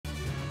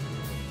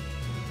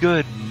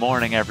Good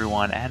morning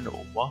everyone, and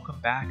welcome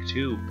back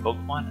to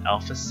Pokemon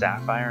Alpha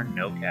Sapphire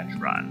No Catch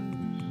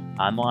Run.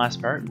 On the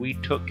last part, we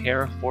took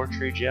care of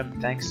Fortree Gym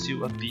thanks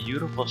to a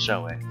beautiful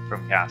showing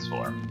from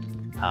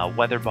Castform.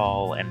 Weather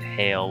Ball and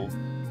Hail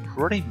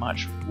pretty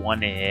much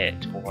one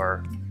hit,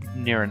 or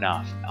near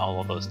enough, all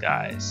of those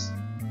guys.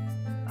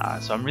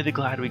 So I'm really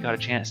glad we got a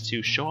chance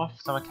to show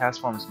off some of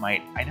Castform's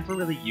might. I never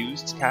really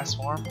used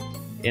Castform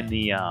in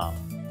the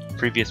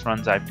previous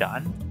runs I've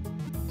done,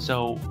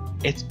 so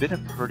it's been a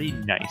pretty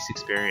nice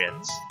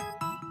experience.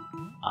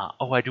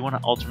 I do want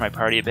to alter my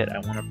party a bit. I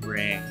want to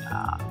bring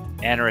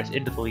Anorith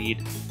into the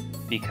lead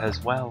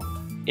because, well,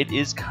 it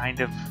is kind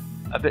of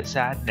a bit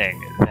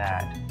saddening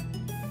that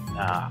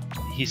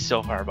he's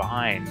so far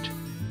behind.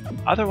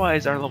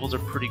 Otherwise, our levels are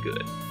pretty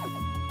good.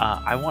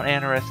 I want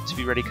Anorith to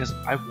be ready because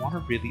I want to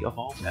really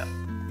evolve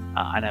him.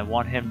 And I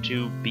want him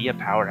to be a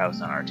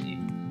powerhouse on our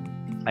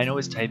team. I know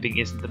his typing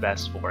isn't the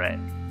best for it.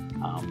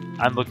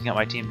 I'm looking at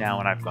my team now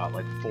and I've got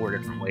like 4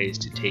 different ways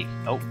to take...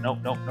 Oh, no.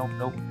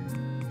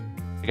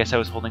 I guess I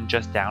was holding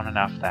just down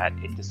enough that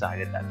it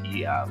decided that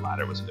the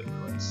ladder was a good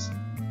place.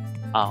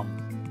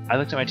 I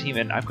looked at my team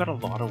and I've got a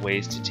lot of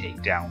ways to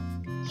take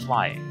down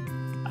flying.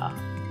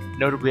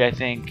 Notably, I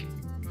think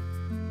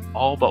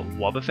all but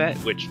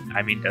Wobbuffet, which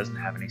I mean doesn't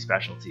have any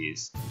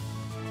specialties,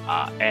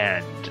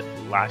 and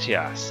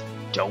Latias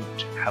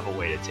don't have a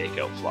way to take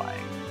out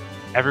flying.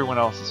 Everyone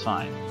else is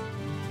fine.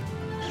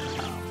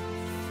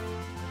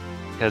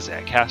 Because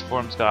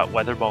Castform's got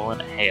Weather Ball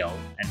and Hail,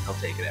 and he'll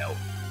take it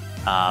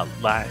out.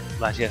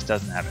 Latias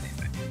doesn't have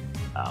anything.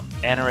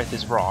 Anorith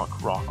is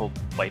Rock. Rock will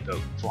wipe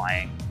out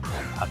flying.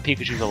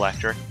 Pikachu's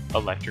Electric.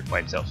 Electric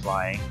wipes out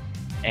flying.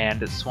 And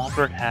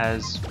Swampert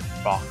has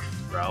Rock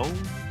Throw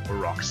or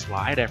Rock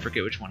Slide. I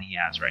forget which one he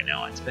has right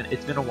now. It's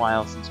been a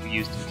while since we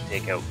used him to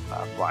take out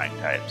flying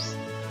types.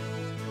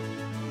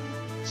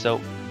 So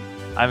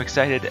I'm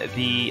excited.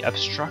 The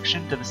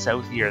obstruction to the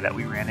south here that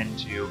we ran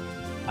into,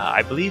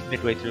 I believe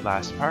midway through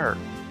last part,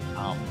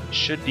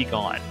 should be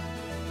gone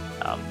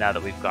now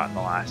that we've gotten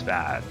the last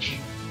badge.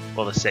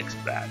 Well, the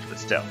 6th badge, but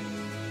still.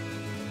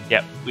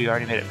 Yep, we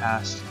already made it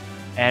past.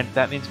 And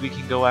that means we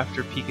can go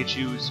after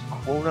Pikachu's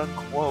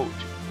quote-unquote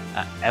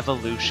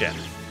evolution.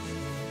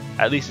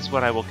 At least it's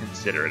what I will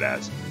consider it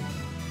as.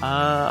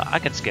 I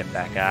can skip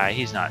that guy,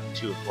 he's not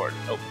too important.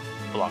 Oh,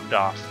 blocked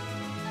off.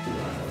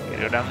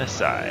 Gonna go down this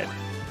side.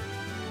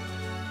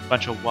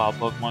 Bunch of wild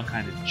Pokemon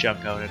kind of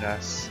jump out at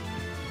us.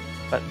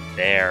 But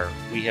there,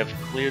 we have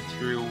cleared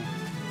through,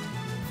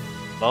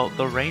 well,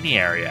 the rainy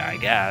area, I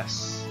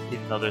guess,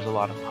 even though there's a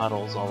lot of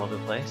puddles all over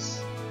the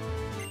place.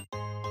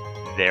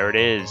 There it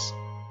is.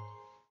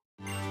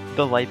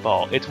 The Light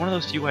Ball. It's one of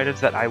those few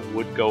items that I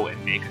would go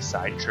and make a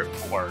side trip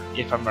for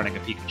if I'm running a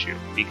Pikachu,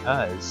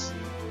 because,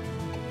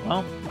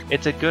 well,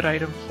 it's a good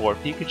item for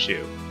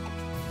Pikachu.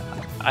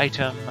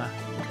 Item,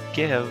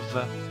 give,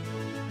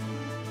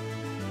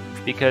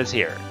 because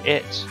here,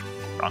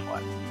 wrong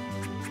one.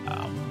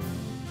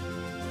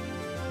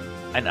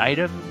 An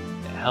item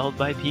held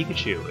by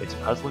Pikachu. It's a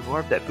puzzling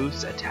orb that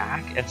boosts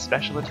attack and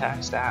special attack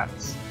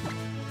stats.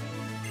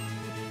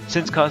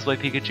 Since Cosplay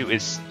Pikachu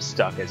is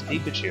stuck as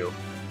Pikachu,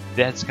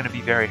 that's going to be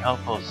very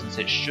helpful since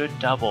it should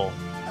double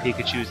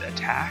Pikachu's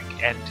attack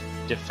and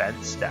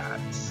defense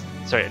stats.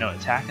 Sorry, no,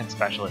 attack and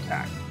special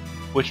attack.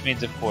 Which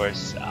means, of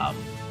course,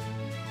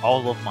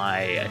 all of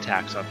my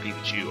attacks on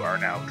Pikachu are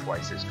now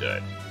twice as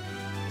good.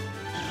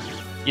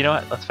 You know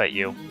what? Let's fight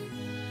you.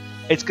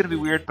 It's going to be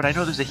weird, but I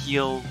know there's a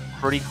heal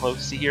pretty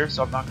close to here,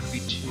 so I'm not going to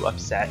be too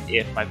upset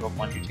if my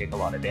Pokemon do take a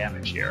lot of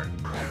damage here.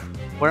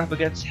 We're up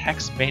against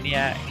Hex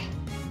Maniac.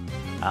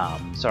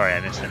 Sorry, I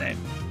missed the name.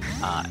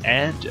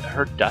 And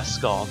her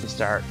Duskull to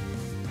start.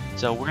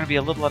 So we're going to be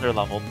a little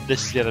underleveled.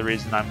 This is the other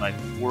reason I'm like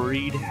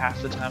worried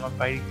half the time I'm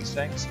fighting these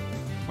things.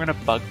 We're going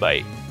to Bug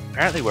Bite.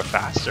 Apparently we're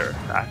faster.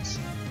 That's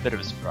a bit of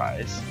a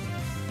surprise.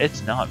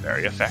 It's not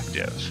very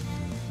effective.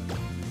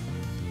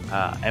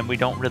 And we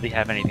don't really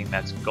have anything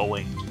that's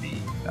going to be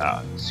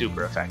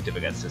super effective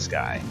against this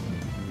guy.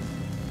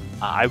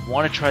 I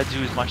want to try to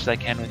do as much as I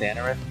can with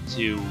Anorith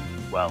to,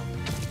 well,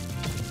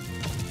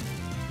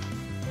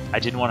 I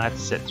didn't want to have to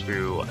sit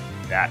through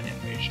that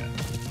animation.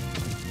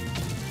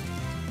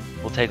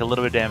 We'll take a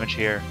little bit of damage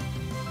here,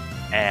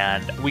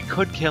 and we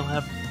could kill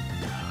him,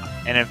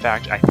 and in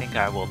fact I think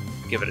I will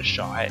give it a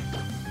shot.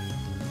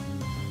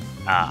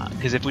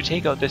 Because if we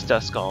take out this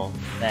Duskull,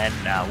 then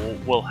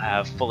we'll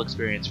have full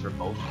experience for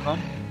both of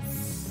them,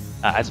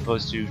 as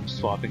opposed to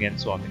swapping in,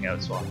 swapping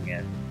out, swapping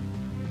in.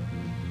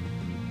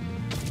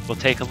 We'll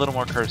take a little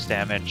more curse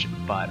damage,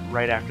 but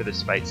right after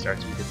this fight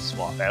starts we can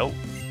swap out.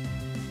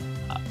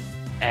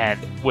 And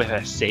with a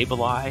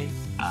Sableye,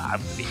 I'm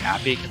going to be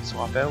happy I can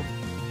swap out.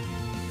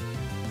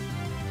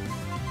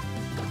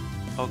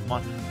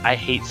 Pokemon, I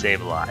hate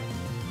Sableye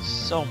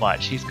so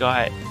much. He's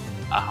got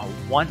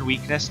one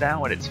weakness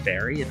now, and it's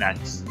Fairy, and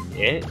that's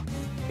it.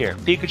 Here,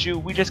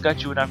 Pikachu, we just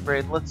got you an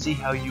upgrade. Let's see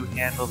how you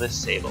handle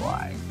this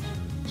Sableye.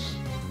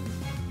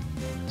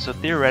 So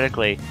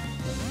theoretically,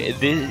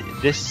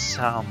 this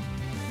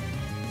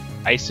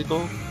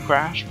Icicle,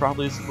 Crash,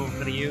 probably is the move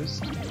I'm going to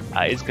use,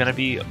 is going to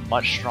be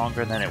much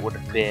stronger than it would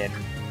have been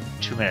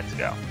 2 minutes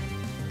ago.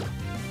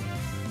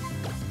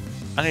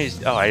 I'm gonna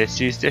use, oh, I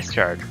just used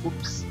Discharge.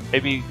 Oops.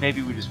 Maybe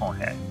we just won't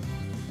hit.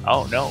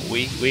 Oh no,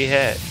 we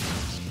hit.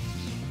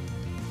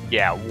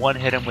 Yeah, one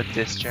hit him with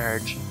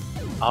Discharge.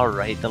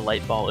 Alright, the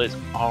Light Ball is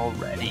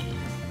already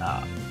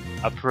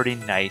a pretty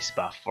nice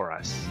buff for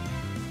us.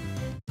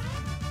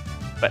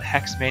 But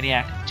Hex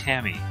Maniac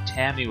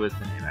Tammy was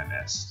the name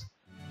I missed,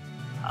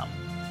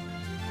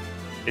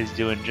 is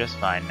doing just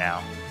fine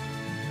now.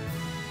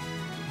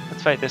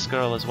 Let's fight this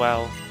girl as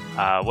well.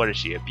 What is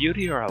she, a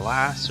beauty or a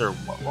lass, or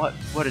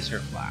what is her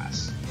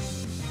class?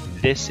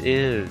 This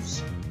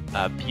is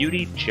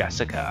Beauty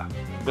Jessica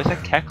with a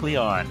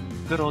Kecleon.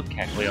 Good old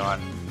Kecleon.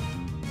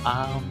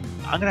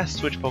 I'm gonna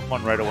switch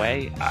Pokemon right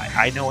away.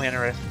 I know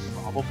Anorith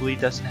probably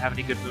doesn't have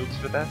any good moves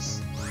for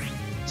this,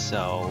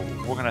 so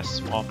we're gonna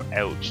swap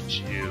out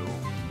to...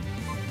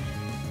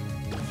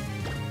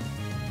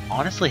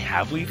 Honestly,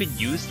 have we even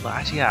used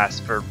Latias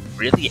for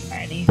really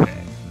anything?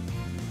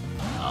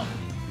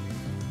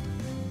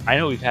 I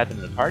know we've had them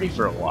in the party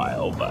for a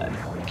while, but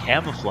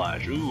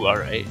Camouflage, ooh,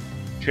 alright.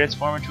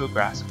 Transform into a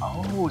grass.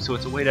 Oh, so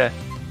it's a way to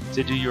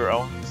do your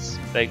own,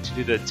 like to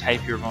do the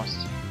type you're most,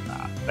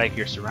 like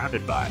you're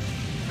surrounded by.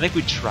 I think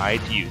we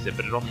tried to use it,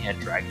 but it only had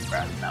Dragon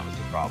Breath, and that was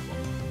the problem.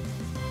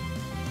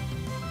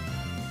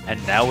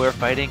 And now we're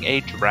fighting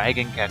a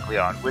Dragon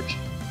Kecleon, which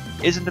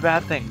isn't a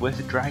bad thing.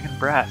 With Dragon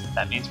Breath,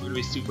 that means we're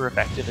going to be super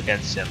effective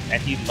against him,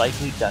 and he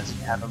likely doesn't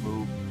have a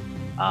move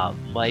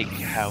like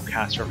how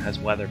Castrum has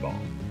Weather Ball.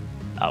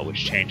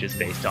 Which changes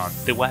based on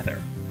the weather,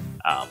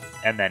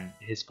 and then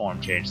his form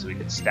changed so we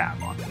could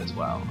stab on it as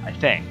well. I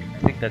think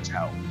that's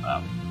how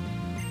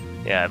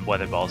yeah,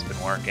 Weather Ball's been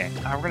working.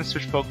 We're gonna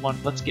switch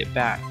Pokemon. Let's get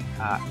back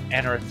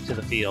Anorith to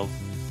the field,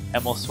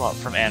 and we'll swap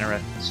from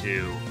Anorith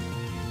to...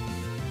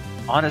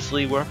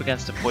 Honestly, we're up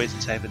against a Poison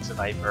type. It's a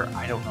Viper.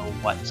 I don't know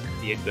what's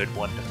gonna be a good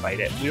one to fight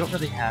it. We don't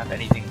really have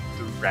anything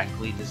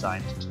directly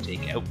designed to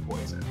take out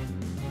Poison,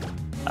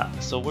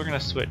 so we're gonna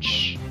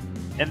switch.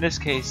 In this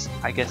case,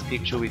 I guess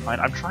Pikachu will be fine.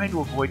 I'm trying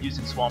to avoid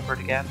using Swampert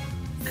again,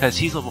 because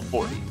he's level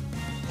 40.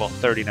 Well,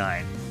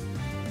 39.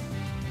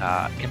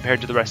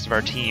 Compared to the rest of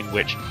our team,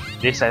 which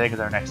this I think is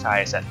our next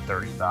highest at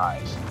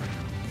 35.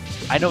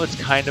 I know it's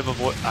kind of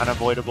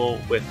unavoidable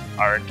with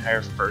our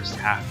entire first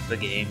half of the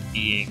game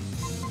being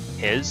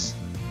his.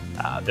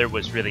 There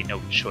was really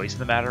no choice in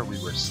the matter.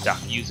 We were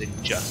stuck using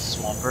just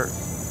Swampert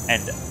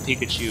and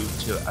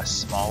Pikachu to a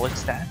small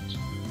extent.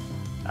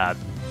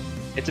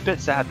 It's a bit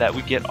sad that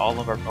we get all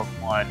of our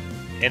Pokemon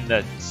in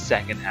the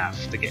second half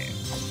of the game.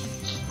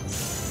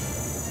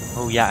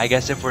 Oh yeah, I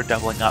guess if we're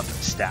doubling up,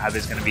 Stab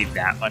is going to be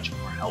that much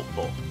more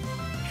helpful.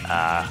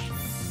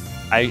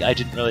 I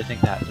didn't really think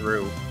that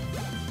through.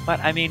 But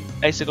I mean,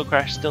 Icicle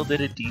Crash still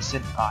did a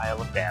decent pile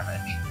of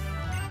damage.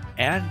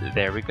 And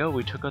there we go,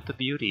 we took out the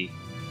Beauty.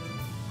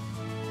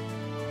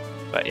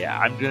 But yeah,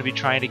 I'm going to be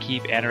trying to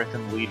keep Anorith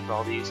in the lead for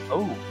all these.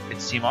 Oh,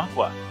 it's Team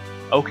Aqua.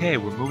 Okay,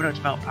 we're moving out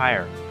to Mount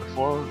Pyre.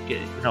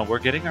 We're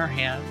getting our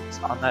hands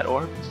on that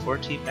orb before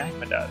Team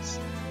Magma does.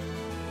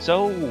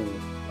 So,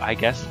 I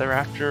guess they're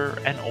after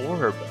an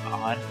orb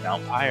on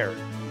Mount Pyre.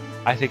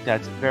 I think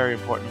that's very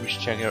important. We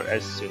should check it out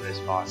as soon as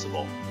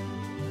possible,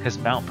 because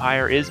Mount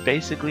Pyre is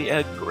basically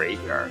a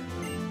graveyard.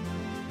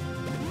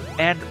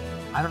 And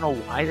I don't know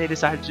why they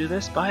decided to do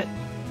this, but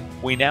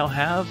we now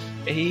have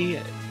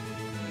a,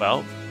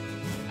 well,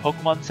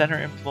 Pokemon Center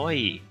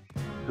employee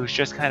who's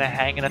just kind of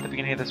hanging at the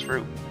beginning of this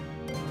route.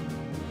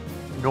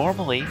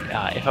 Normally,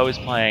 if I was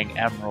playing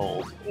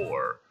Emerald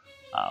or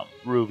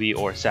Ruby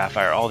or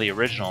Sapphire, all the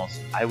originals,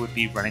 I would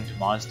be running to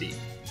Mazdeep.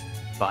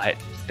 But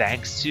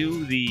thanks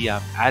to the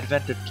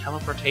advent of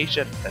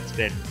teleportation that's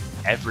been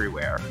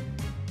everywhere,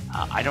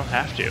 I don't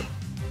have to.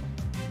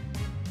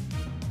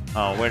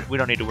 Oh, we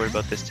don't need to worry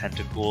about this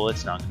Tentacool.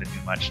 It's not going to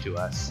do much to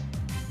us.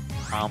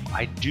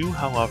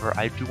 However,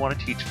 I do want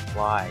to teach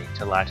Fly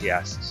to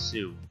Latias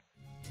soon.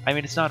 I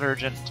mean, it's not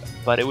urgent,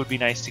 but it would be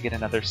nice to get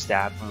another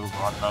stab move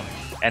on them.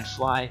 And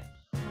Fly,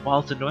 while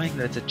it's annoying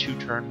that it's a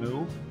 2-turn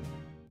move,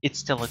 it's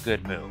still a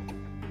good move.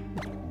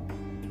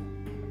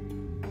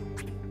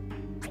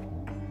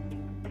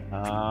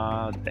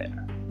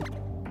 There.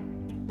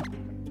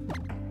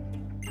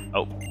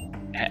 Oh,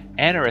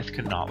 Anorith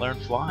could not learn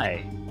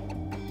Fly,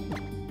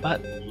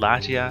 but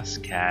Latias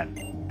can.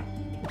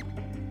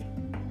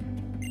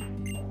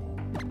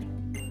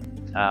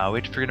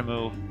 Wait for you to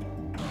move.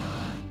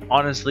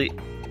 Honestly,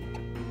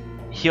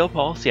 Heal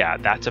Pulse, yeah,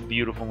 that's a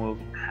beautiful move.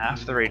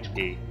 Half their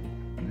HP.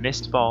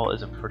 Mist Ball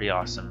is a pretty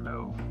awesome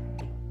move.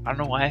 I don't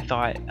know why I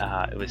thought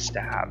it was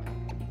Stab.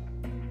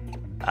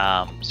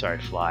 Sorry,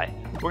 Fly.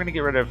 We're gonna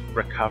get rid of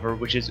Recover,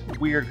 which is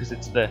weird because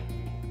it's the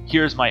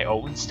here's my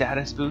own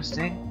status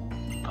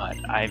boosting.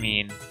 But I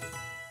mean,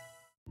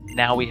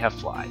 now we have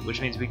Fly,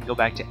 which means we can go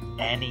back to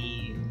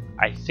any,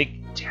 I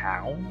think,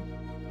 town.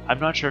 I'm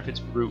not sure if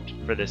it's route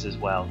for this as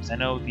well, because I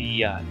know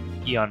the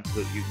Eon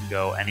Flute you can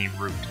go any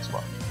route as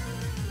well.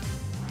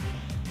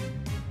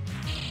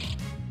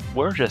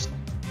 We're just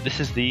this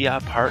is the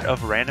part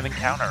of random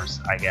encounters,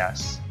 I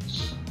guess.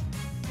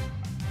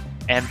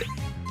 And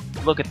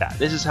look at that.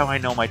 This is how I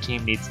know my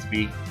team needs to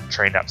be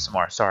trained up some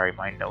more. Sorry,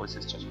 my nose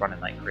is just running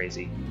like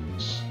crazy.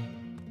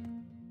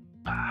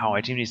 How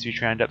my team needs to be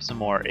trained up some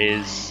more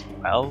is,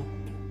 well,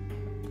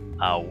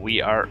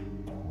 we are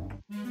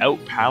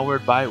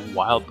outpowered by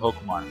wild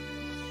Pokemon.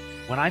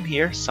 When I'm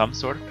here, some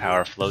sort of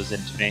power flows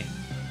into me.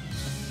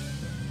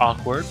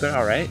 Awkward, but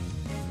alright.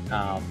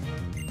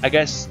 I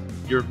guess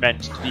you're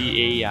meant to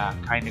be a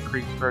kind of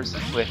creepy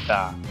person with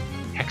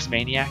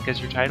Hexmaniac as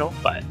your title,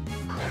 but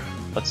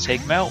let's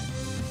take him out.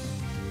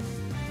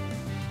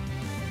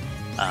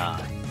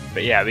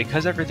 But yeah,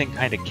 because everything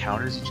kind of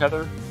counters each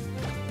other,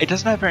 it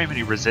doesn't have very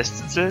many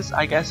resistances,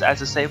 I guess,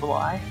 as a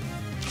Sableye.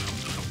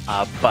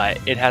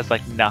 But it has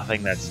like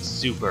nothing that's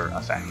super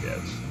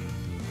effective.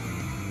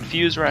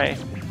 Fuse Ray,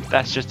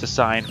 that's just a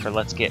sign for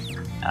let's get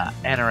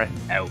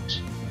Anorith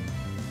out.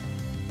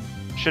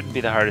 Shouldn't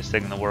be the hardest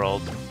thing in the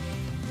world.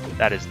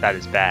 That is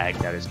Bag.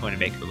 That is going to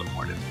make it a little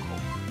more difficult.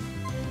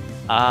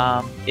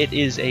 It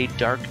is a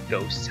Dark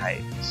Ghost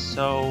type,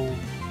 so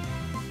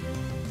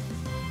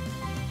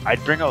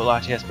I'd bring out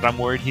Latias, but I'm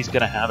worried he's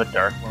going to have a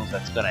Dark move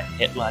that's going to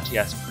hit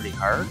Latias pretty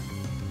hard.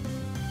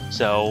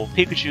 So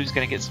Pikachu's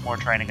going to get some more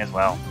training as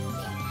well.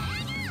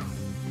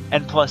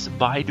 And plus,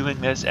 by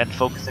doing this and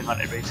focusing on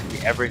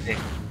basically everything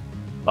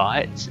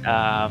but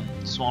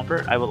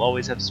Swampert, I will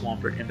always have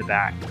Swampert in the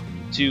back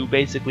to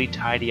basically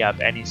tidy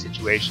up any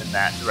situation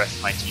that the rest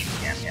of my team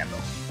can't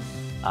handle.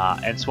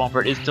 And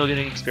Swampert is still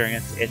getting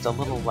experience. It's a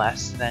little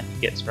less than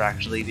he gets for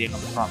actually being on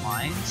the front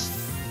lines.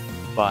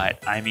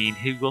 But, I mean,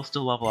 he will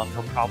still level up.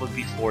 He'll probably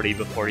be 40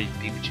 before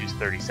Pikachu's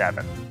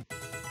 37.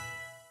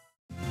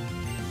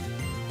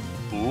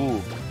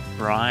 Ooh,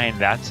 Brine,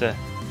 that's a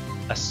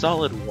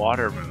solid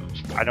water move.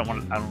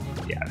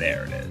 Yeah,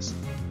 there it is.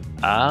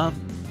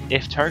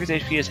 If target's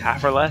HP is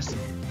half or less,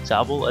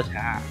 double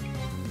attack.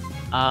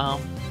 I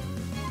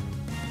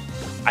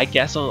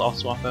guess I'll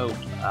swap out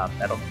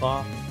Metal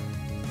Claw.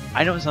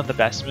 I know it's not the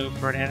best move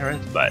for an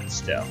Anorith, but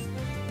still.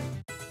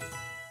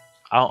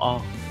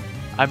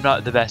 I'm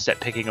not the best at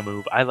picking a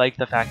move. I like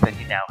the fact that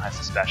he now has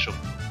a special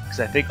move,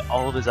 because I think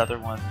all of his other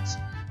ones,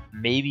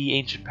 maybe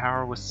Ancient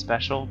Power was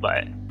special,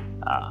 but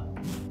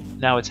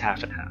now it's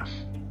half and half.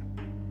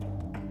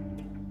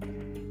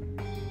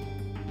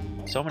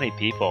 So many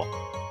people.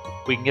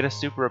 We can get a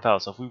Super Repel,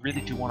 so if we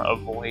really do want to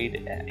avoid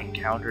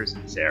encounters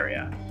in this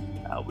area,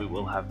 we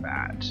will have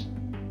that.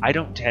 I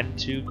don't tend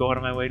to go out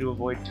of my way to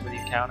avoid too many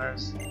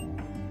encounters,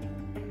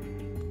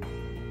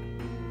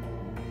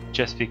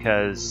 just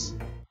because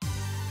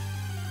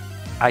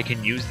I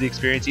can use the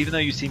experience, even though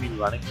you see me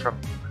running from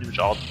pretty much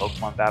all the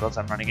Pokemon battles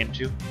I'm running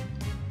into.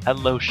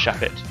 Hello,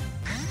 Shuppet.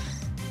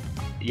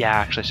 Yeah,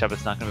 actually,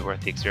 Shuppet's not going to be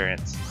worth the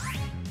experience.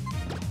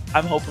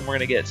 I'm hoping we're going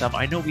to get some.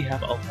 I know we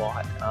have a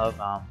lot of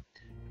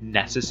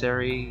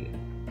necessary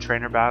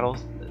trainer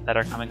battles that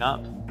are coming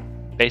up,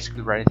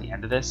 basically right at the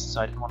end of this,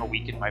 so I didn't want to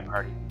weaken my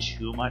party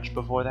too much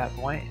before that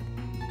point.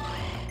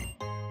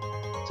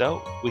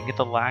 So, we can get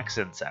the Lax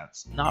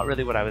Incense. Not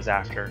really what I was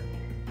after,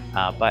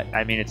 but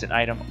I mean, it's an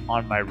item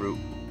on my route.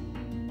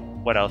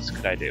 What else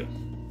could I do?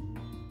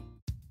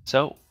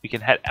 So, we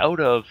can head out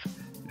of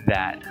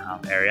that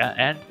area,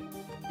 and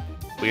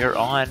we are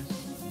on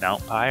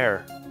Mount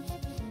Pyre.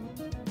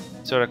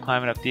 Sort of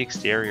climbing up the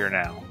exterior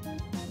now.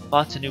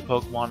 Lots of new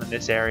Pokemon in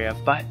this area,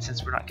 but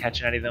since we're not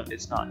catching any of them,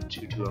 it's not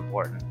too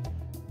important.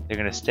 They're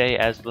going to stay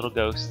as little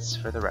ghosts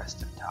for the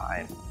rest of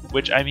time,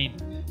 which, I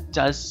mean,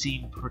 does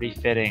seem pretty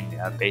fitting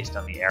based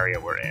on the area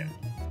we're in.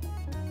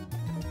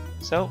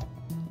 So,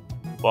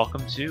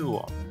 welcome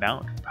to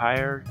Mount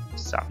Pyre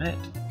Summit.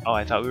 Oh,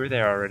 I thought we were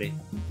there already.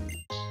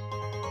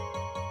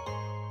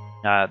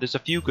 There's a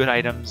few good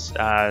items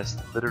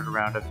littered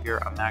around up here.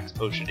 A Max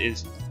Potion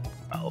is,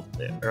 well,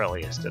 the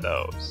earliest of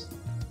those.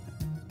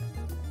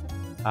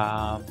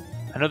 I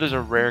know there's a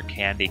rare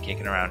candy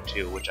kicking around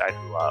too, which I'd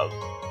love.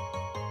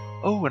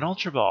 Oh, an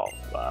Ultra Ball.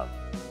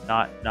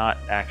 Not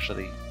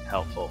actually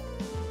helpful.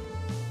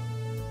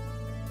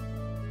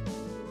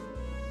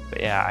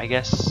 But yeah, I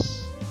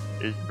guess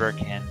is rare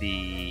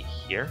candy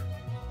here?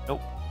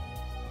 Nope.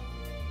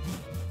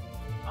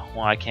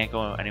 Well, I can't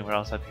go anywhere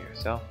else up here.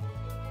 So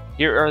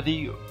here are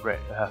the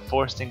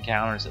forced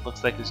encounters. It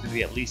looks like there's going to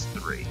be at least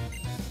 3.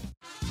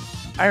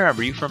 I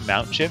remember you from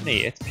Mount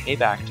Chimney. It's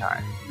payback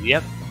time.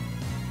 Yep.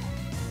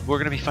 We're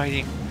going to be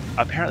fighting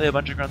apparently a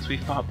bunch of grunts we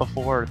fought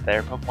before.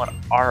 Their Pokemon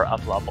are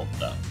up-leveled,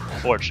 though,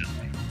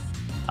 fortunately.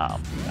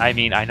 I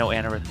mean, I know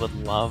Anorith would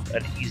love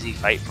an easy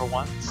fight for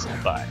once,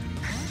 but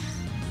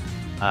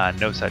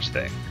no such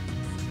thing.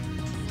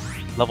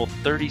 Level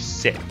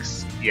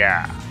 36.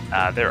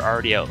 Yeah, they're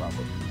already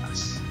out-leveled from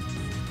us.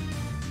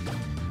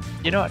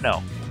 You know what?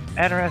 No.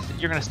 Anorith,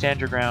 you're going to stand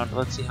your ground.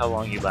 Let's see how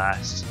long you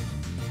last.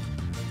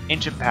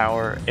 Ancient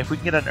Power, if we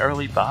can get an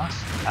early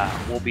buff,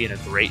 we'll be in a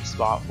great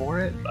spot for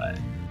it, but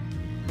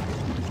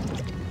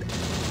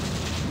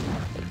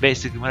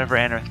basically whenever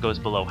Anorith goes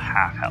below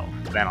half health,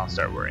 then I'll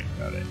start worrying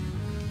about it.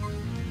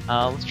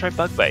 Let's try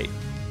Bug Bite.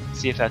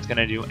 See if that's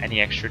gonna do any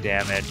extra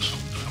damage.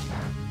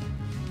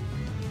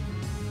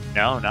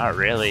 No, not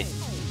really.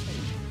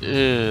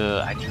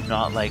 Ugh, I do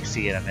not like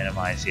seeing a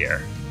minimize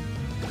here.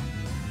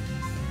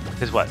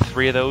 Because what,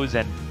 3 of those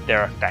and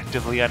they're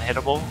effectively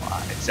unhittable,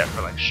 except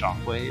for like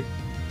Shockwave.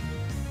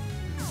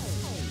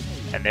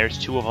 And there's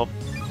 2 of them.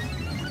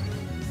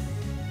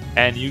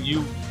 And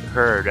you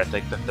heard at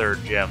like the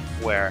 3rd gym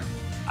where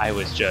I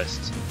was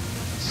just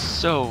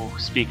so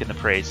speaking the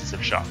praises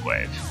of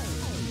Shockwave.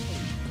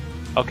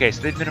 Okay,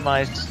 so they've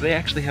minimized, so they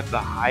actually have the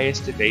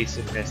highest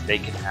evasiveness they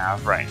can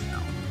have right now.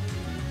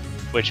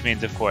 Which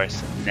means, of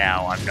course,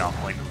 now I'm not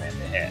going to land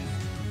a hit.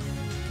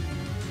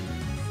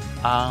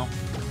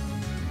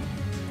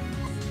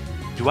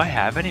 Do I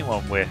have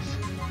anyone with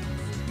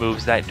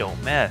moves that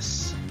don't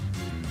miss?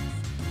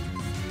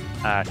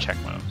 Check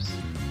moves.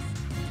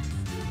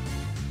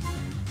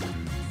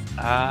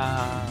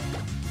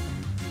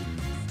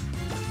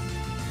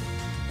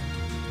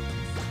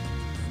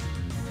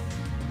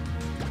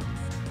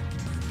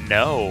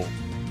 No.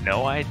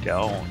 No, I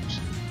don't.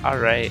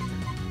 Alright.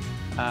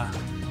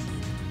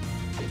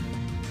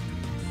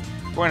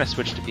 We're gonna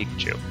switch to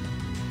Pikachu.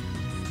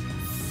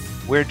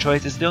 Weird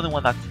choice. It's the only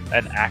one that's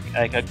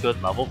like a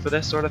good level for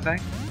this sort of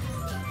thing.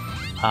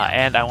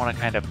 And I want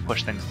to kind of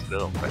push things a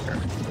little quicker.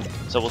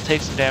 So we'll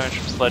take some damage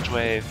from Sludge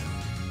Wave.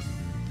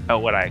 Oh,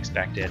 what I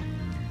expected.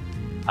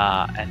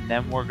 And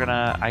then we're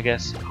gonna, I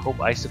guess, hope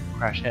Icicle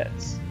Crush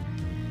hits.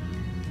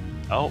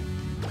 Oh.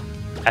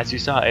 As you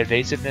saw,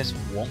 evasiveness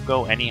won't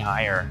go any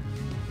higher.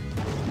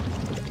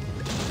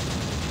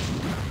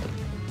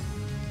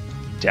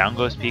 Down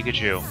goes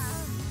Pikachu.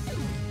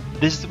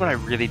 This is what I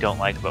really don't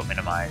like about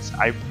Minimize.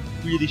 I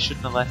really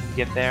shouldn't have let him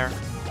get there,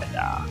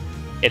 and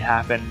it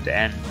happened,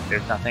 and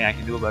there's nothing I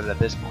can do about it at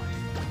this point.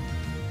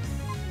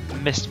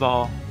 Mist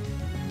Ball.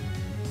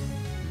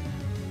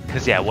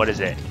 Because yeah, what is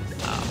it?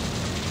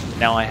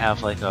 Now I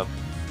have like a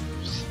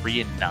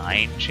 3 in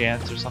 9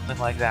 chance or something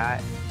like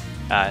that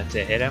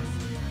to hit him.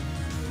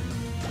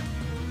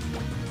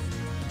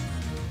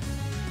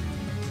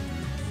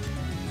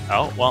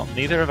 Oh, well,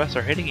 neither of us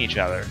are hitting each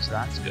other, so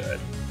that's good.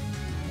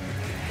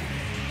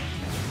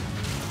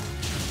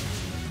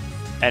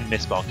 And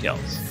Mist Ball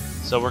kills.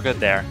 So we're good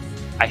there.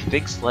 I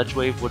think Sludge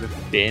Wave would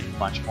have been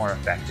much more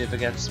effective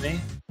against me.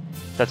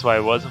 That's why I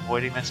was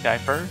avoiding this guy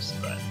first,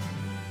 but...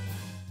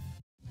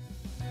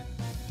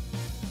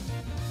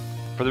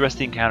 For the rest of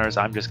the encounters,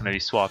 I'm just going to be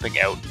swapping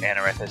out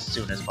Anorith as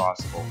soon as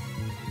possible.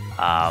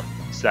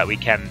 So that we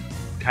can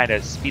kind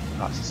of speed the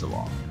process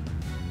along.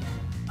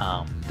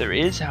 There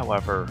is,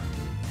 however,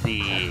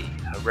 the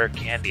rare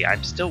candy.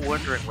 I'm still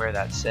wondering where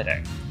that's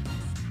sitting.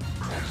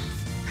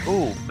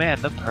 Oh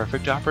man, the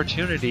perfect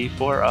opportunity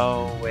for...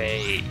 Oh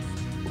wait,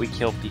 we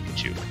killed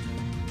Pikachu.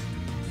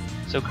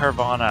 So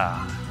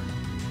Carvana.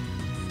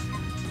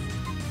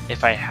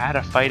 If I had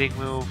a fighting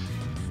move,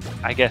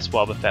 I guess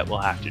Wobbuffet will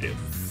have to do.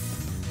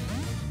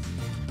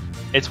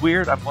 It's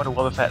weird, I'm going to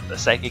Wobbuffet the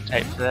Psychic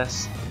type for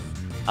this.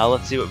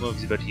 Let's see what move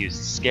he's about to use.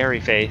 Scary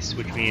Face,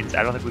 which means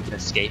I don't think we can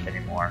escape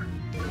anymore.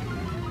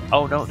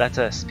 Oh no, that's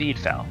a Speed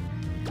Fell.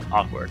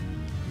 Awkward.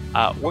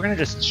 We're going to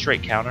just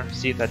straight counter,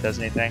 see if that does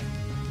anything.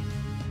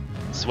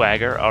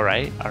 Swagger,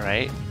 alright,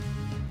 alright.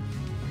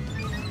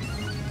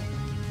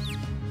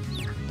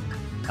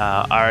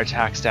 Our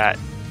attack stat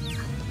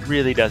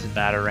really doesn't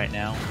matter right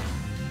now.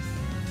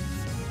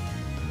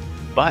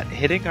 But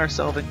hitting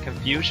ourselves in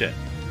confusion.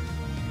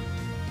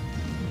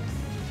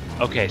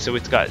 Okay, so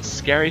it's got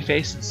Scary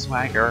Face and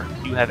Swagger.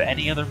 Do you have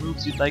any other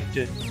moves you'd like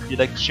to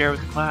share with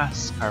the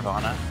class,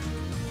 Carvana?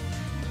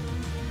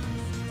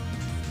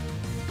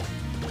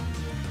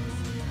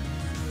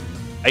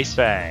 Ice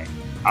Fang.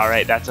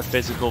 Alright, that's a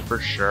physical for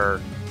sure.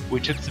 We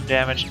took some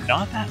damage,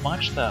 not that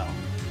much though.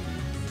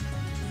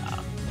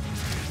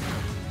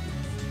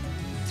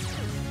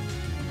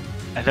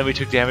 And then we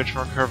took damage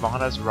from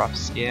Carvana's Rough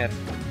Skin.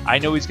 I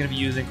know he's going to be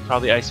using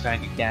probably Ice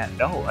Fang again.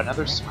 No,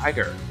 another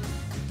Swagger.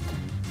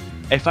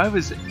 If I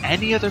was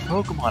any other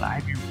Pokemon,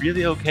 I'd be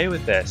really okay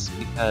with this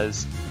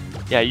because,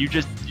 yeah, you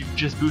just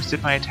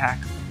boosted my attack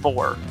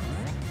 4,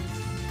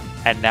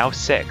 and now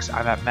 6.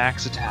 I'm at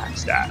max attack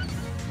stat.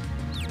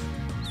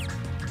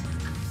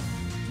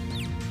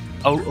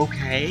 Oh,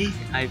 okay.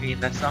 I mean,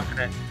 that's not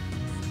gonna...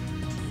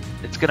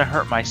 It's gonna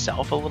hurt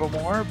myself a little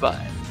more, but...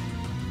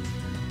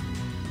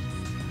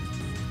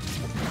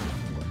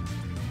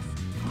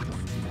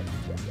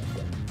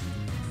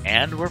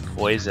 And we're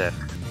poisoned.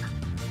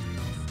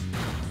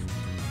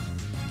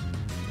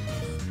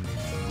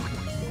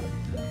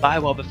 Bye,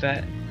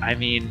 Wobbuffet. I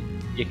mean,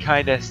 you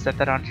kinda set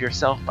that onto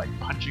yourself by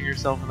punching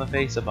yourself in the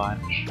face a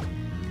bunch.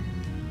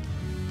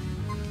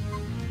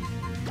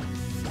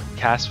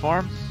 Cast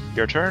Form,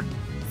 your turn.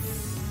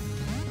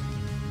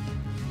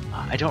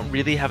 I don't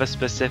really have a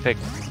specific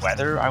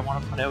weather I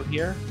want to put out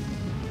here.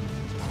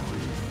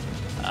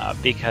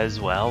 Because,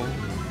 well,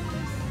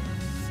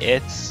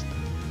 it's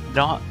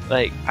not,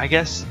 like, I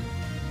guess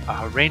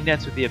Rain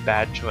Dance would be a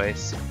bad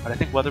choice, but I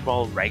think Weather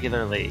Ball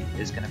regularly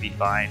is going to be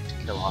fine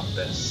to kill off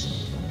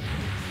this.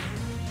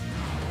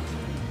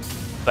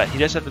 But he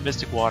does have the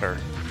Mystic Water,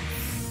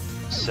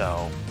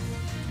 So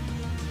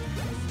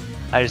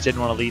I just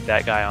didn't want to leave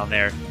that guy on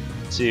there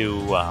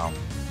to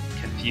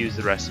confuse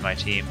the rest of my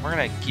team. We're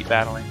gonna keep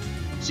battling.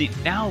 See,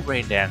 now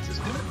Rain Dance is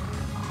good.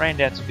 Rain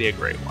Dance would be a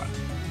great one.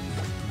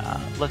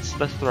 Let's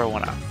throw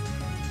one up.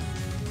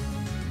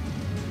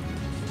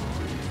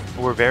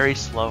 We're very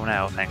slow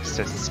now thanks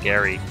to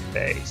Scary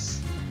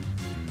Face.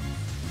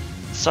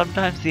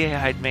 Sometimes the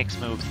AI makes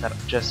moves that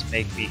just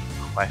make me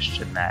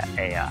question that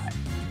AI.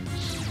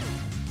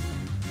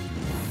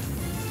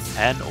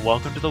 And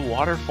welcome to the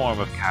water form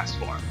of Cast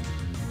Form.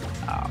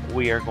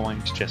 We are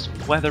going to just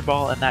Weather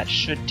Ball, and that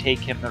should take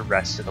him the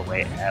rest of the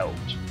way out.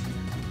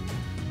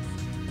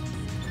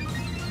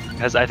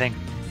 Because I think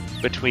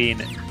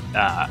between,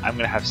 I'm going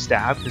to have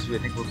Stab, because I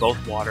think we're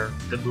both water,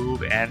 the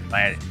move, and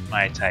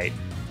my type.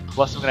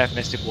 Plus I'm going to have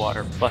Mystic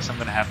Water, plus I'm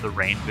going to have the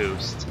Rain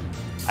boost.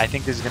 I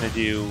think this is going to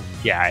do,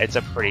 yeah, it's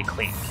a pretty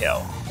clean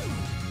kill.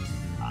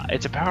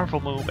 It's a powerful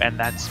move, and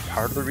that's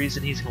part of the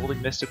reason he's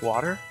holding Mystic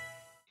Water,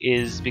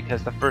 is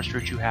because the first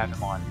route you have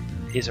him on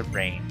is a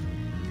Rain.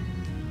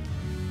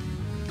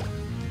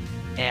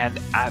 And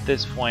at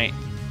this point,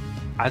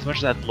 as much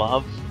as I'd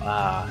love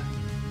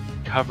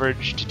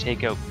coverage to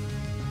take out,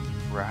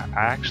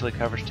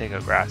 coverage to take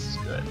out grass is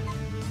good.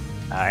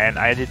 And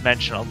I did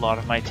mention a lot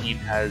of my team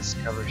has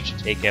coverage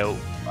to take out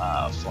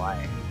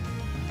flying.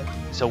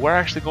 So we're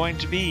actually going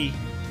to be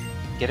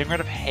getting rid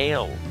of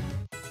hail.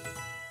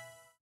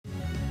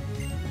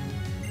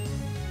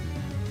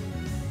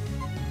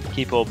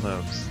 Keep old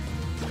moves.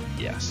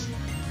 Yes.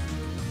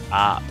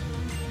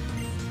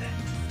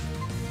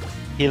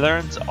 He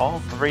learns all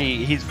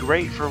three. He's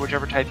great for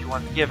whichever type you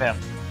want to give him.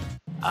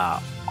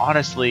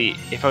 Honestly,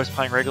 if I was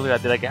playing regularly,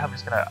 I'd be like, yeah, I'm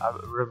just gonna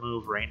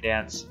remove Rain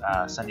Dance,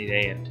 Sunny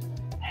Day, and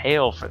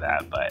Hail for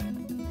that. But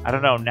I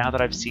don't know. Now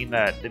that I've seen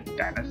the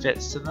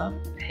benefits to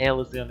them,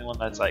 Hail is the only one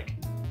that's like,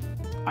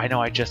 I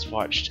know I just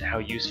watched how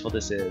useful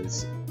this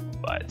is,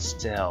 but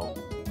still.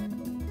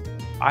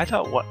 I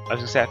thought one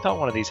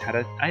of these had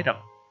an item.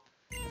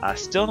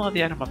 Still not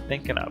the item I'm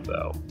thinking of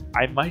though.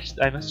 I must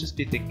just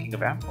be thinking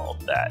of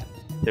Emerald, that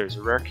there's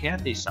a rare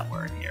candy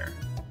somewhere in here.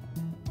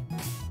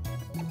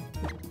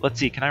 Let's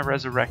see, can I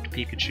resurrect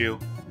Pikachu?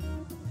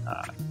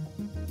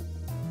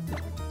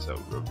 So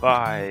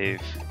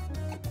revive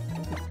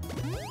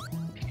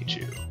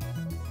Pikachu.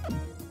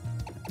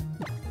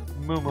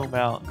 Moo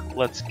Milk,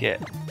 let's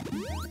get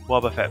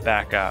Wobbuffet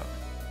back up.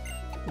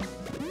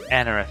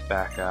 Anorith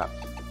back up.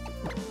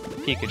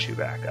 Pikachu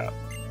back up.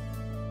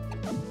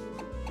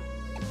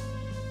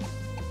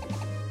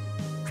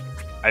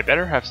 I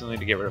better have something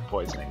to get rid of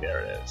poisoning.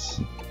 There it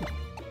is.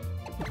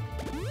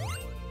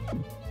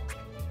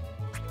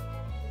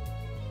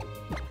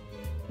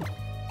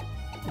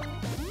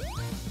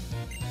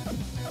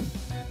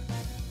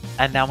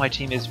 And now my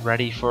team is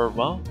ready for,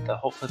 well,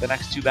 hopefully the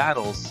next two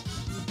battles.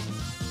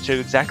 Show you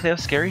exactly how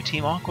scary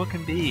Team Aqua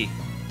can be.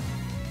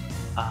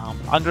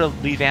 I'm going to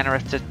leave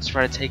Anorith to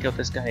try to take out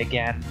this guy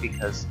again,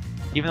 because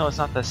even though it's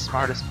not the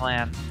smartest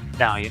plan...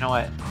 Now, you know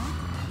what?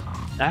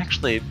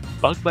 Actually,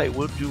 Bug Bite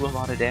would do a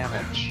lot of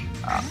damage,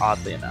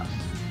 oddly enough.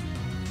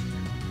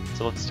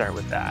 So let's start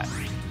with that.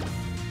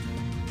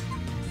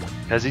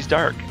 Because he's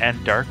dark,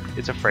 and dark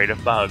is afraid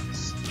of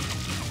bugs.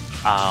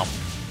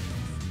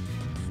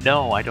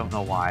 No, I don't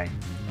know why.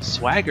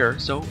 Swagger,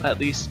 so at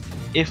least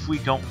if we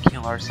don't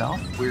kill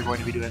ourselves, we're going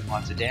to be doing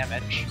lots of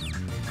damage.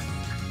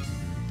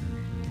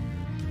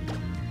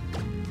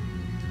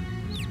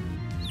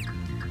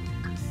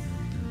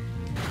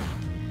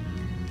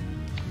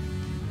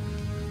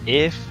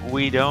 If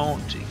we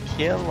don't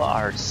kill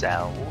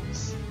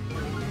ourselves...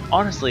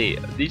 Honestly,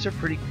 these are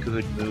pretty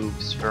good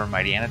moves for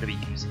Mightyena to be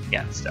using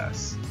against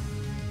us.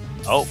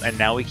 Oh, and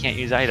now we can't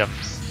use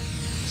items.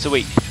 So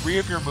wait, 3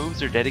 of your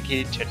moves are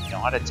dedicated to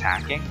not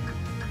attacking?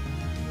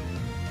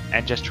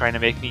 And just trying to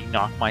make me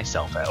knock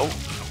myself out?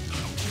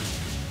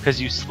 Because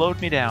you slowed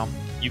me down,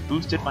 you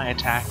boosted my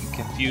attack and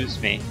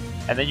confused me,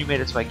 and then you made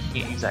it so I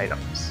can't use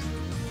items.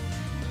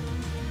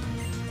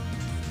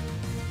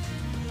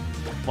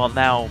 Well,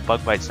 now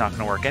Bug Bite's not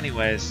going to work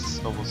anyways,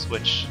 so we'll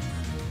switch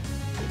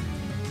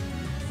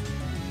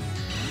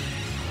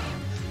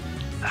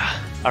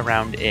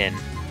around in.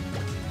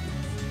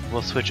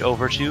 We'll switch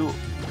over to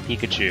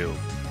Pikachu.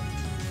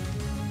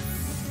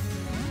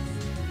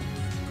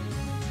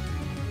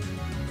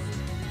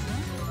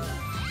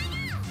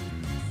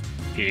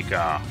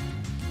 Pika.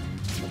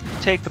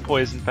 Take the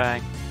Poison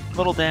Fang. A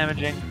little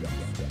damaging.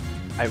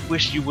 I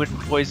wish you wouldn't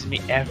poison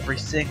me every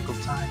single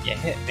time you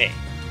hit me.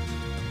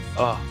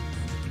 Oh,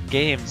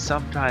 game,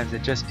 sometimes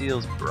it just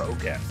feels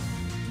broken.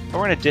 But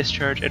we're gonna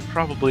discharge and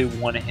probably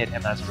want to hit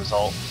him as a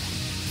result.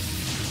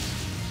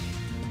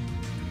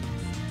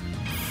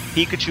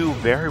 Pikachu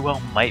very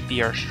well might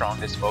be our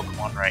strongest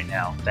Pokemon right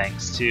now,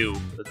 thanks to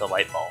the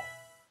Light Ball.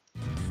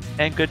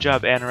 And good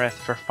job, Anorith,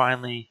 for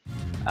finally,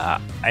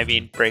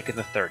 breaking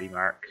the 30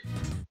 mark.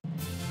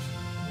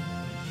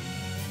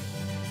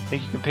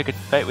 Think you can pick a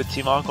fight with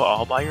Team Aqua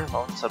all by your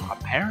lonesome?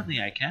 Apparently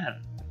I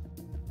can.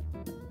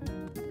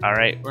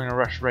 Alright, we're gonna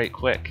rush right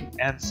quick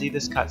and see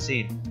this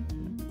cutscene.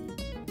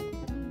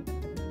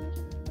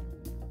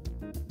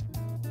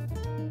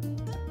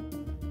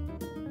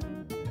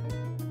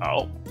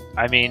 Oh,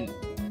 I mean,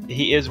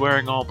 he is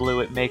wearing all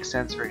blue. It makes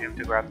sense for him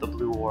to grab the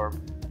blue orb.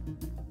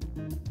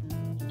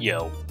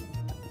 Yo.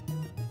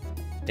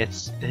 It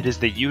is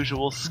the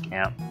usual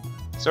scamp.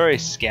 Sorry,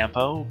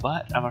 Scampo,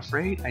 but I'm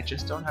afraid I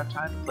just don't have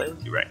time to play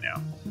with you right now.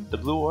 The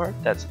blue orb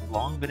that's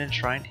long been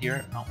enshrined here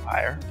at Mount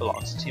Pyre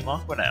belongs to Team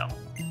Aqua now.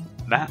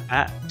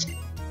 Matt.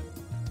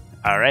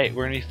 Alright,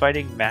 we're going to be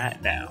fighting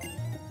Matt now.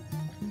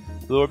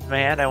 Blue orb in my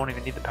hand, I won't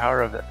even need the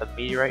power of the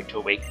meteorite to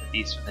awaken the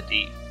beast from the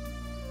deep.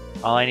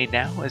 All I need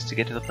now is to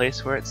get to the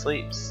place where it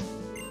sleeps.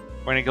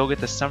 We're going to go get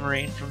the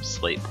submarine from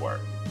Slateport.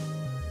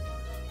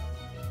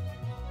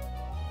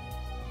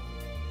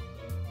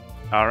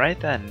 Alright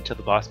then, until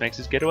the boss makes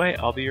his getaway,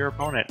 I'll be your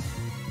opponent.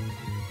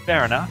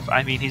 Fair enough.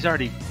 I mean, he's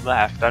already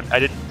left. I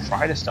didn't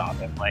try to stop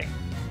him. Like,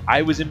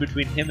 I was in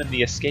between him and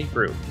the escape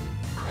route.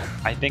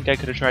 I think I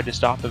could have tried to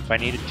stop him if I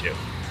needed to.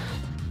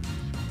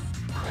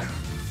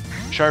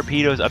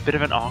 Sharpedo's a bit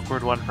of an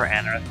awkward one for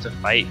Anorith to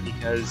fight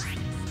because,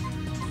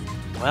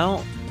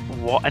 well,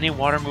 any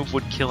water move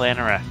would kill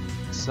Anorith.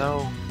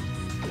 So,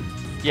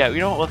 yeah, you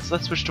know what?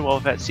 Let's switch to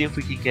Wolfette. See if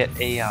we can get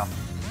a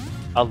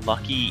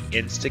lucky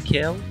insta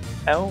kill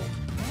out.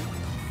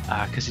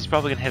 Because he's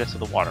probably gonna hit us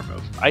with a water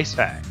move. Ice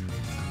Fang,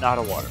 not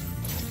a water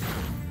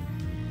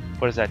move.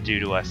 What does that do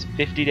to us?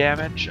 50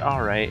 damage.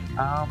 All right.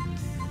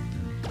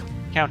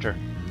 Counter.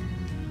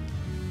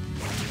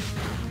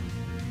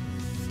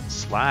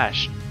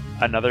 Slash.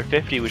 Another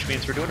 50, which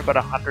means we're doing about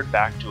 100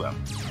 back to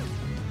him.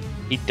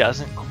 He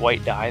doesn't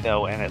quite die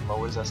though, and it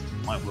lowers us to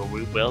the point where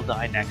we will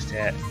die next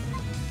hit.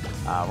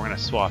 We're gonna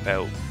swap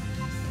out.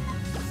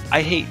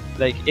 I hate,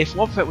 like, if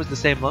Wolfette was the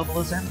same level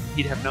as him,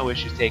 he'd have no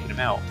issues taking him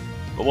out.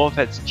 But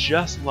Wolfette's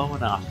just low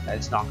enough that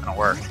it's not gonna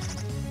work.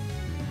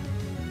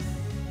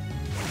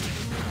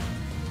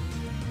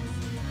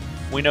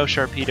 We know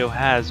Sharpedo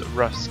has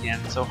rough skin,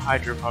 so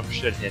Hydro Pump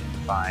should hit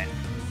fine.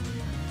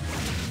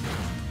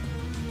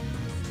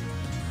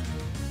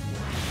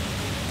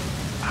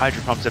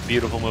 Hydro Pump's a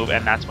beautiful move,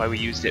 and that's why we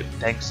used it,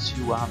 thanks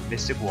to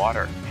Mystic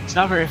Water. It's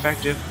not very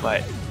effective,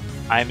 but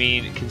I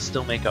mean, it can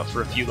still make up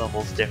for a few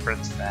levels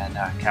difference that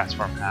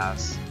Castform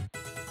has.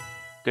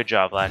 Good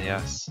job,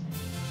 Latias.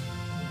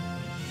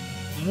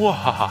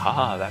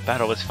 Mwahaha, that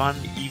battle was fun,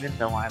 even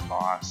though I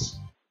lost.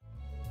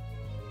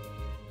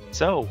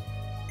 So,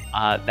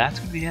 that's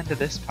going to be the end of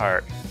this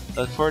part.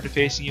 I look forward to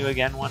facing you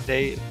again one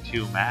day,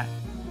 too, Matt.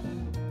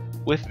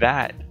 With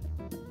that,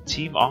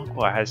 Team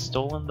Aqua has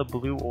stolen the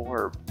blue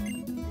orb.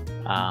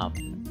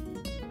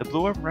 The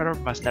blue orb and red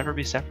orb must never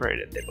be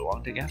separated. They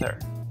belong together.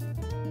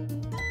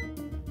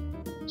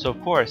 So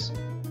of course,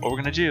 what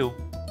we're going to do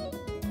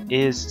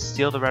is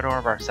steal the red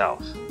orb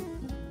ourselves.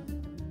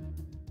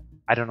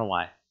 I don't know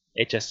why.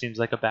 It just seems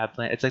like a bad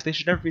plan. It's like they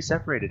should never be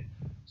separated.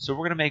 So we're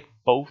going to make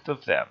both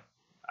of them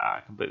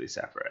completely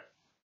separate.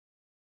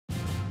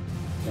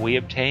 We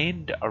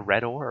obtained a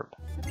red orb.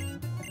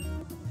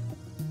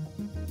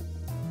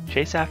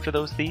 Chase after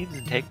those thieves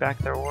and take back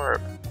their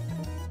orb.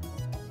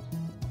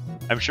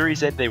 I'm sure he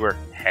said they were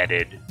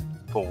headed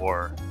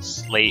for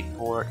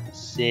Slateport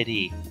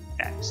City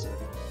next.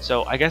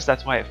 So I guess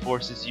that's why it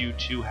forces you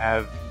to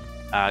have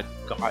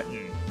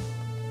gotten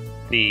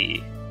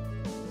the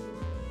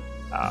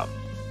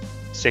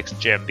 6th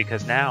gem,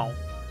 because now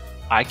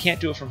I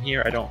can't do it from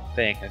here, I don't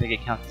think. I think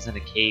it counts as in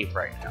a cave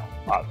right now,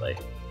 oddly.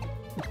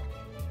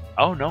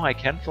 Oh no, I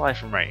can fly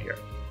from right here.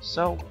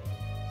 So,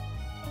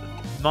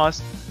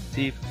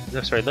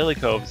 Lily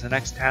Cove is the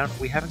next town.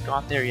 We haven't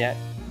got there yet.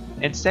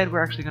 Instead,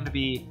 we're actually going to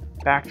be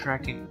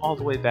backtracking all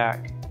the way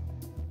back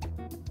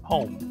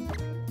home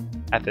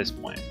at this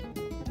point.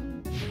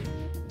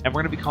 And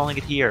we're going to be calling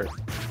it here.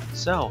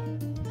 So,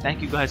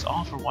 thank you guys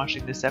all for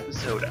watching this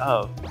episode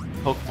of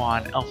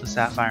Pokemon Alpha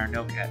Sapphire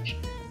No Catch.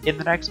 In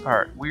the next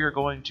part, we are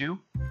going to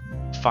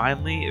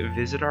finally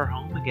visit our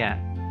home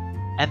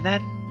again. And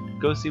then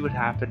go see what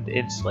happened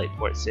in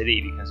Slateport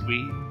City, because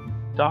we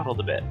dawdled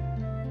a bit.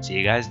 See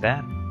you guys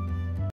then.